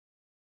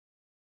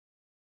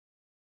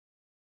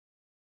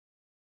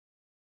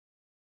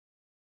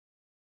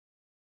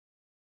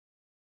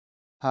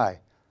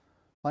Hi,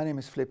 my name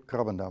is Flip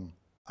Krabbendam.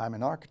 I'm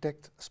an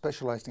architect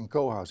specialized in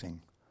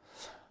co-housing.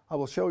 I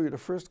will show you the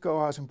first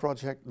co-housing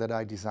project that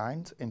I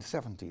designed in the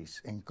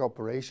 70s in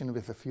cooperation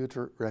with the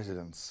future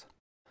residents.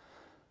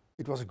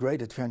 It was a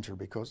great adventure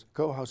because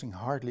co-housing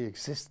hardly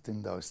existed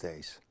in those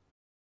days.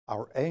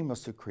 Our aim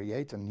was to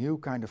create a new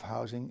kind of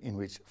housing in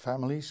which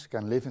families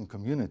can live in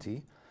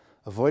community,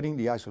 avoiding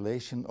the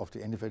isolation of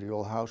the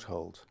individual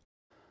household.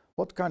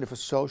 What kind of a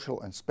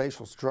social and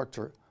spatial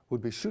structure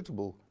would be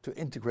suitable to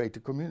integrate the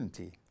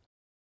community?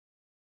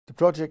 The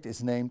project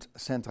is named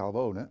Centraal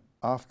Wonen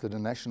after the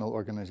National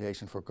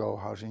Organization for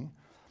Co-housing,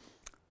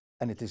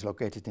 and it is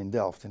located in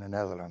Delft in the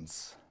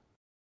Netherlands.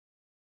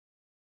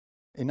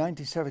 In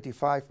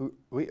 1975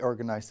 we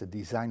organized a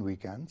design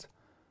weekend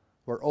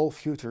where all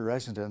future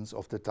residents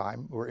of the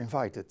time were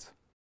invited.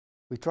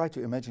 We tried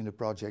to imagine the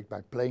project by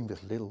playing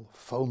with little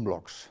foam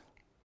blocks.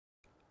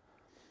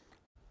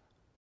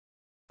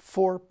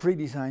 4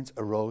 pre-designs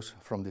arose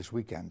from this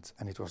weekend,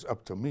 and it was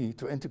up to me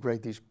to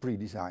integrate these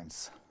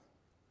pre-designs.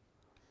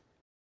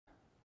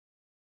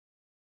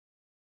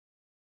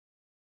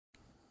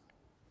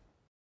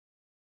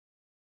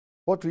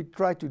 What we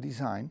tried to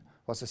design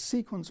was a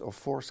sequence of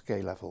 4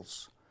 scale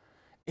levels: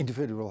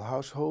 individual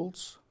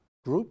households,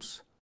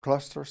 groups,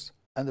 clusters,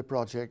 and the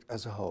project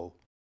as a whole.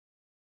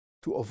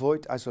 To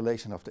avoid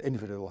isolation of the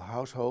individual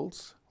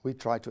households, we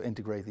tried to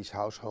integrate these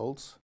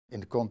households in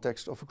the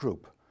context of a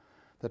group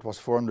that was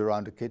formed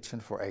around a kitchen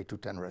for 8 to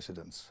 10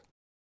 residents.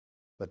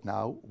 But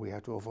now we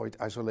had to avoid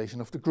isolation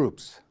of the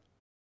groups.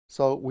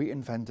 So we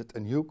invented a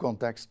new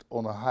context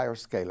on a higher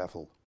scale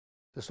level,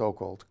 the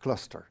so-called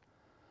cluster,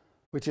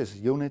 which is a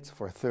unit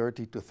for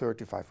 30 to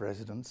 35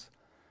 residents,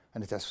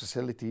 and it has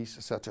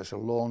facilities such as a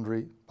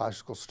laundry,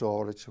 bicycle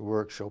storage,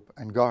 workshop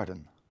and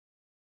garden.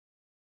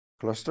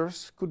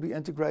 Clusters could be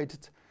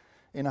integrated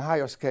in a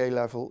higher scale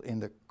level in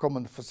the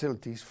common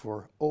facilities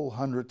for all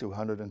 100 to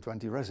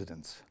 120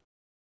 residents.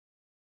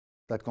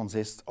 That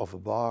consists of a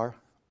bar,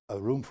 a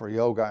room for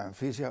yoga and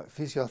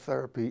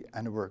physiotherapy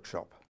and a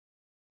workshop,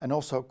 and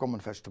also common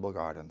vegetable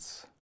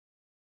gardens.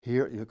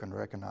 Here you can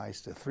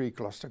recognize the 3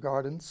 cluster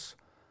gardens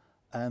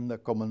and the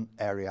common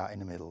area in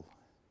the middle.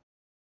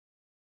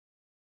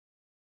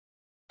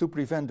 To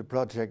prevent the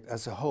project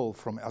as a whole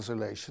from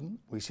isolation,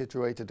 we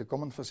situated the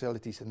common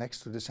facilities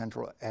next to the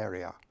central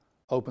area,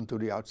 open to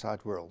the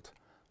outside world,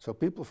 so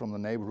people from the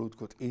neighborhood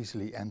could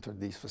easily enter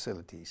these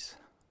facilities.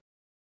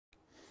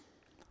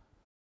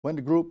 When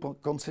the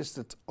group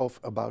consisted of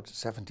about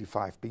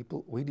 75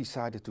 people, we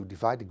decided to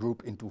divide the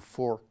group into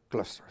 4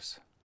 clusters.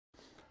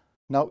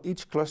 Now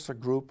each cluster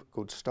group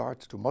could start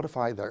to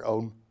modify their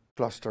own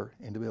cluster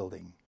in the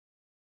building.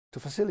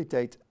 To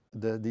facilitate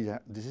the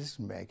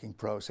decision-making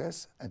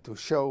process and to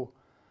show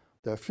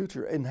the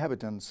future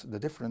inhabitants the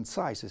different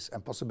sizes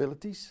and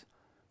possibilities,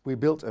 we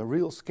built a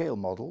real scale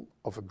model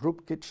of a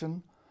group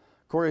kitchen,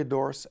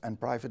 corridors and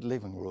private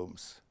living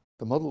rooms.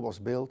 The model was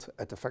built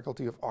at the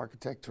Faculty of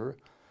Architecture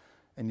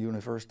in the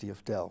University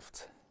of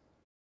Delft.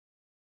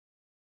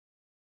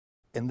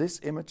 In this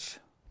image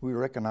we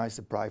recognize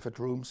the private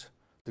rooms,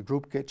 the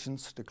group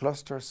kitchens, the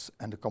clusters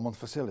and the common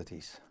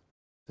facilities.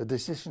 The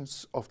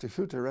decisions of the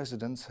future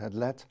residents had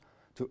led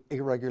to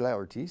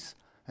irregularities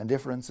and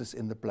differences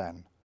in the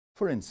plan.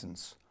 For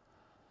instance,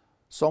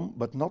 some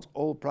but not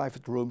all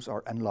private rooms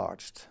are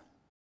enlarged.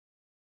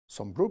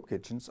 Some group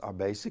kitchens are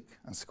basic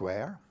and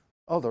square,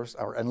 others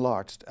are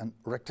enlarged and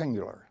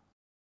rectangular.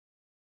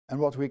 And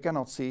what we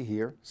cannot see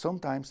here,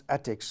 sometimes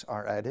attics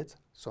are added,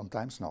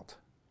 sometimes not.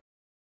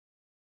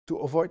 To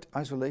avoid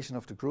isolation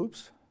of the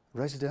groups,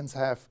 residents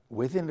have,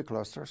 within the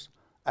clusters,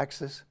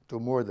 access to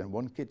more than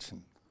 1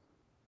 kitchen.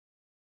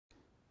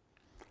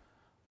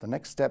 The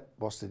next step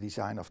was the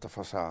design of the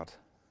facade.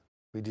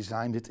 We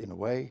designed it in a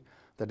way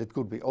that it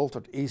could be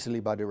altered easily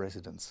by the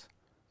residents.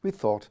 We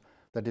thought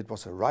that it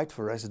was a right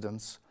for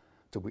residents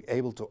to be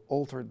able to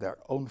alter their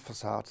own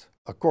facade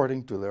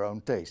according to their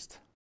own taste.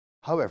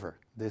 However,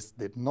 this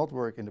did not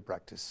work in the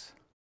practice.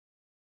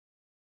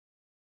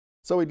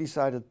 So we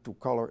decided to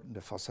color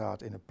the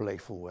facade in a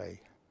playful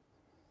way.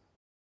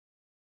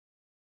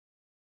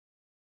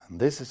 And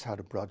this is how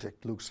the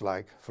project looks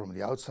like from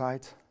the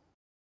outside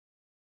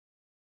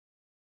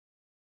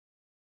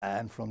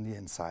and from the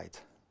inside.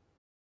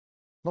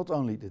 Not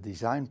only the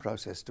design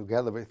process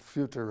together with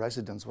future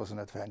residents was an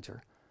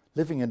adventure,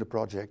 living in the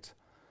project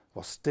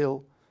was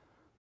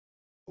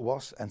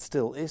and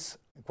still is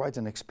quite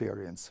an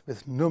experience,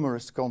 with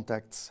numerous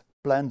contacts,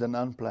 planned and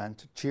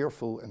unplanned,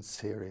 cheerful and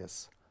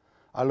serious.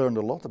 I learned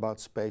a lot about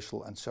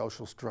spatial and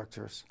social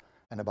structures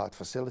and about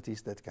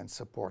facilities that can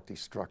support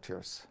these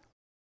structures.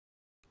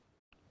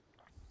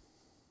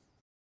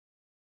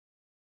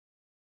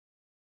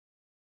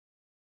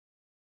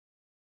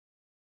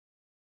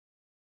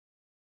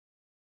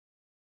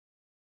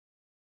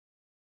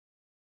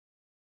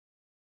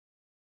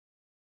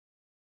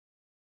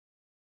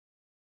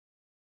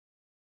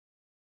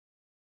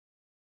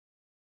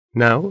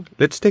 Now,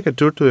 let's take a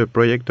tour to the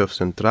project of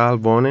Centraal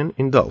Wonen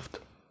in Delft.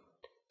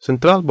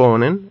 Centraal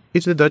Wonen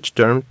is the Dutch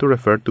term to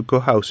refer to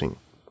co-housing.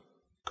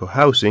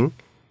 Co-housing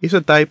is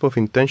a type of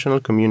intentional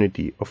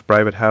community of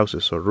private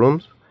houses or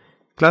rooms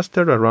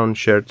clustered around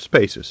shared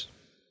spaces.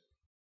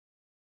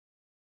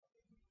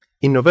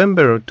 In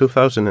November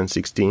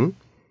 2016,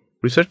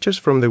 researchers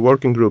from the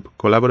working group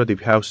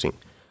Collaborative Housing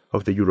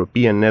of the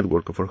European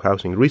Network for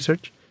Housing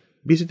Research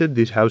visited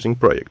this housing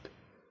project.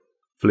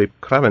 Flip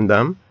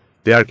Gravendam,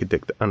 the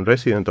architect and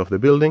resident of the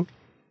building,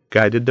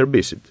 guided their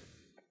visit.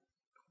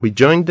 We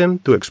joined them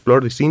to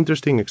explore this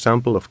interesting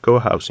example of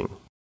co-housing.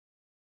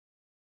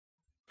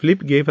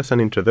 Flip gave us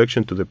an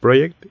introduction to the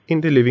project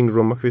in the living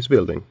room of his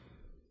building.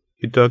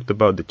 He talked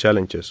about the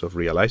challenges of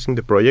realizing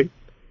the project,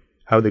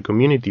 how the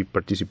community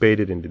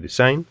participated in the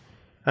design,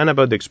 and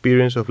about the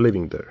experience of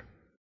living there.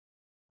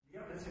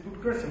 Yeah, that's a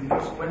good question,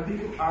 because when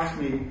people ask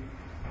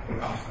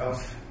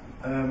us,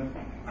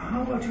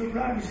 how about your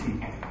privacy?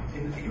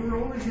 You're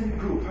always in the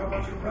group, how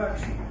about your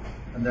privacy?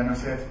 And then I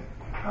said,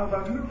 how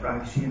about your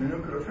privacy in a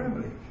nuclear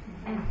family?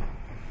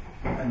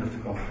 End of the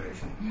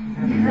conversation.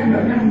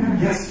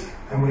 Yes,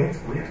 and we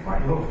had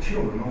quite a lot of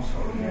children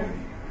also. Yeah.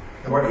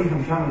 There were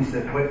even families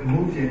that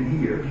moved in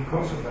here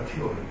because of their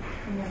children.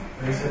 Yeah.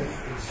 They said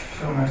it's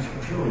so nice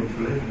for children to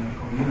live in a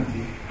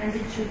community. And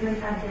the children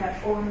have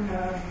their own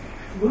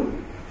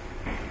room?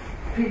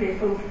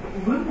 Private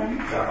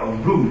room? Their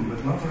own room,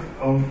 but not their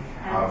own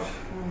house.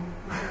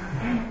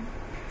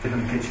 Live in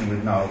a kitchen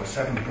with now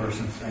 7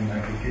 persons in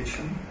every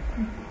kitchen.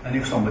 And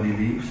if somebody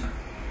leaves,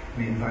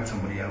 we invite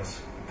somebody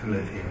else to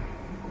live here.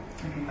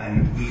 Okay.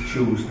 And we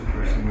choose the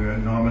person.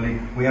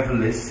 We have a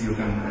list. You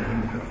can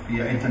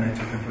via internet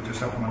you can put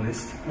yourself on a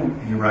list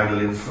and you write a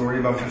little story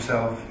about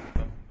yourself.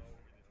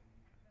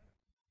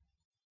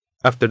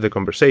 After the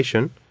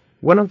conversation,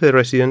 one of the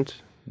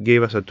residents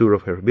gave us a tour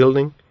of her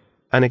building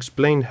and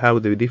explained how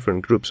the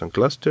different groups and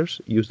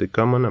clusters use the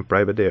common and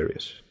private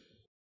areas.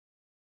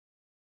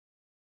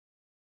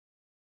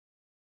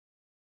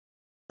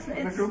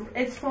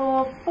 It's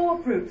for 4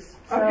 groups.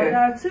 So there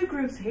are 2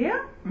 groups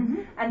here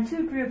and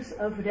 2 groups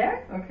over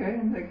there. Okay,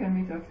 and they can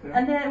meet up there.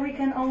 And then we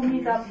can all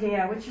meet up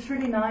here, which is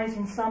really nice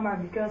in summer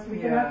because we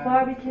can have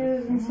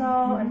barbecues and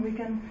so, and we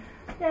can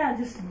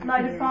just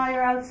light a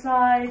fire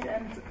outside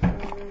and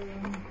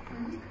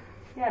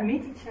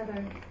meet each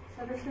other.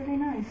 So that's really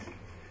nice.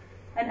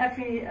 And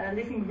every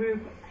living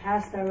group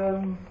has their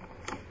own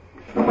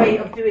way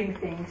of doing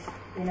things.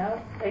 You know,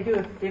 they do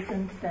it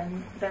different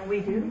than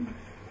we do.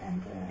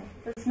 And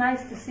it's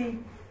nice to see.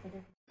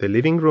 The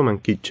living room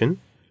and kitchen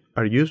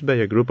are used by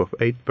a group of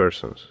 8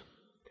 persons.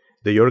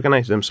 They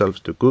organize themselves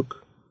to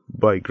cook,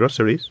 buy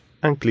groceries,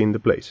 and clean the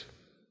place.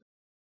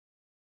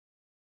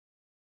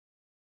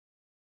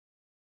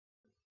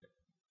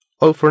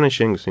 All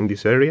furnishings in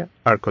this area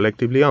are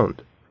collectively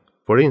owned.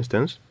 For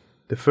instance,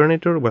 the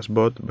furniture was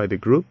bought by the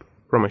group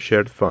from a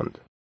shared fund.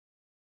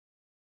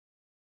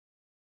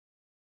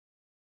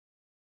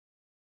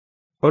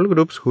 All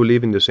groups who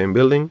live in the same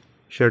building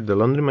share the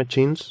laundry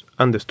machines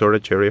and the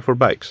storage area for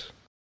bikes.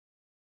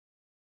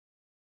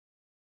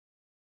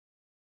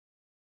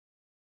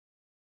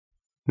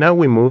 Now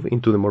we move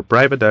into the more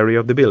private area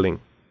of the building,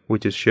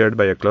 which is shared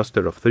by a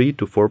cluster of 3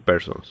 to 4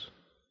 persons.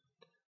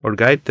 Our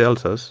guide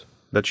tells us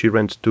that she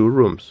rents 2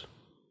 rooms.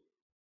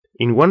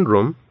 In one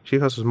room, she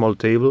has a small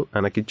table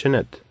and a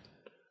kitchenette,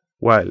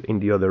 while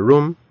in the other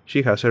room,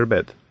 she has her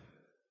bed.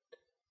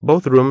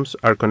 Both rooms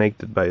are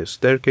connected by a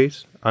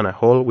staircase and a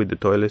hall with the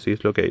toilet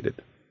is located.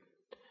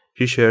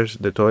 She shares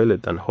the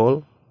toilet and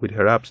hall with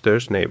her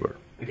upstairs neighbor.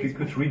 If you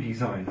could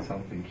redesign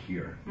something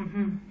here,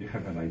 you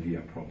have an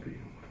idea probably.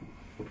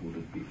 What would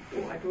it be?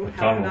 Oh, I don't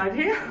have an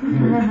idea.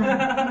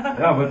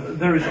 Yeah, but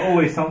there is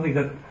always something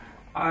that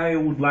I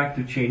would like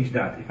to change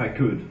that if I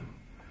could.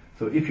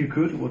 So if you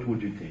could, what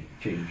would you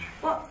change?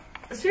 Well,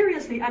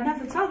 seriously, I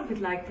never thought of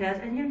it like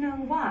that, and you know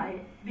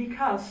why?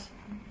 Because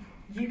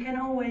you can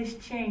always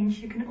change,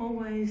 you can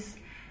always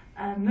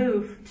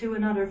move to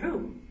another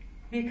room.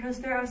 Because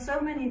there are so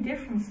many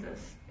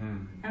differences.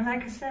 And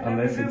like I said,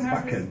 unless every room it's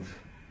has vacant.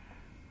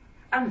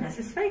 Unless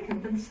it's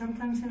vacant, and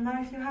sometimes in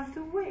life you have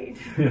to wait.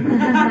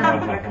 I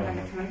recommend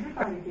it to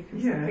everybody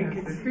because I think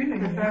it's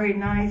a very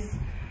nice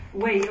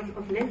way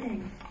of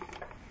living.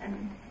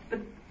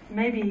 But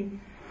maybe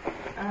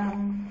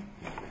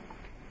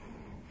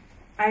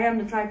I am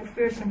the type of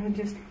person who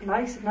just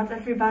likes it. Not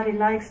everybody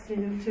likes to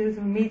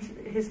meet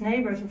his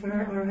neighbors or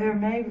her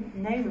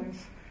neighbors,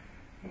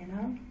 you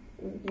know.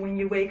 When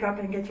you wake up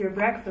and get your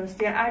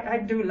breakfast, I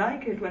do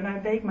like it when I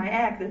bake my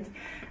egg.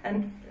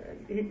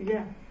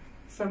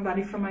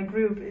 Somebody from my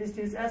group is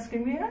just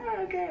asking me,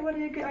 okay, what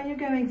are you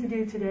going to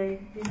do today?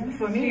 You know,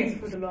 for me, it's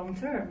for the long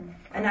term.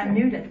 And I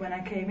knew that when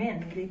I came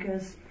in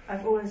because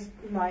I've always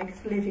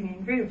liked living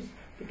in groups.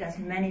 But there's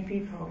many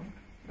people.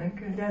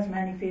 Okay. There's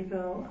many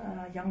people,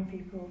 young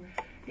people,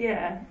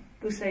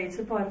 who say it's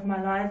a part of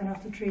my life, and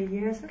after 3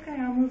 years, okay,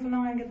 I'll move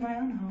along and get my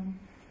own home.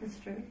 That's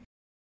true.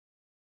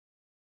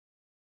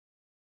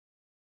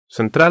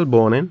 Centraal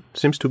Wonen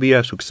seems to be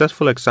a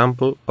successful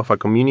example of a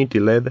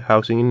community-led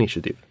housing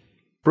initiative.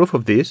 Proof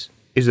of this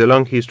is the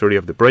long history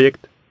of the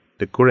project,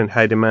 the current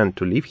high demand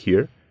to live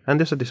here, and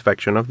the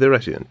satisfaction of the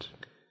residents.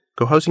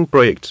 Co-housing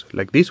projects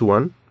like this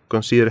one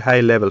consider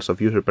high levels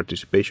of user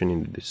participation in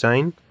the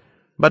design,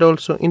 but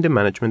also in the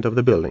management of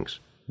the buildings.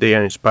 They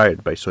are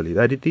inspired by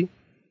solidarity,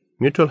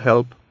 mutual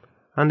help,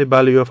 and the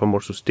value of a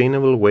more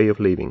sustainable way of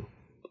living,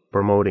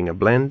 promoting a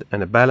blend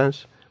and a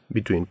balance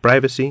between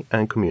privacy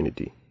and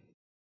community.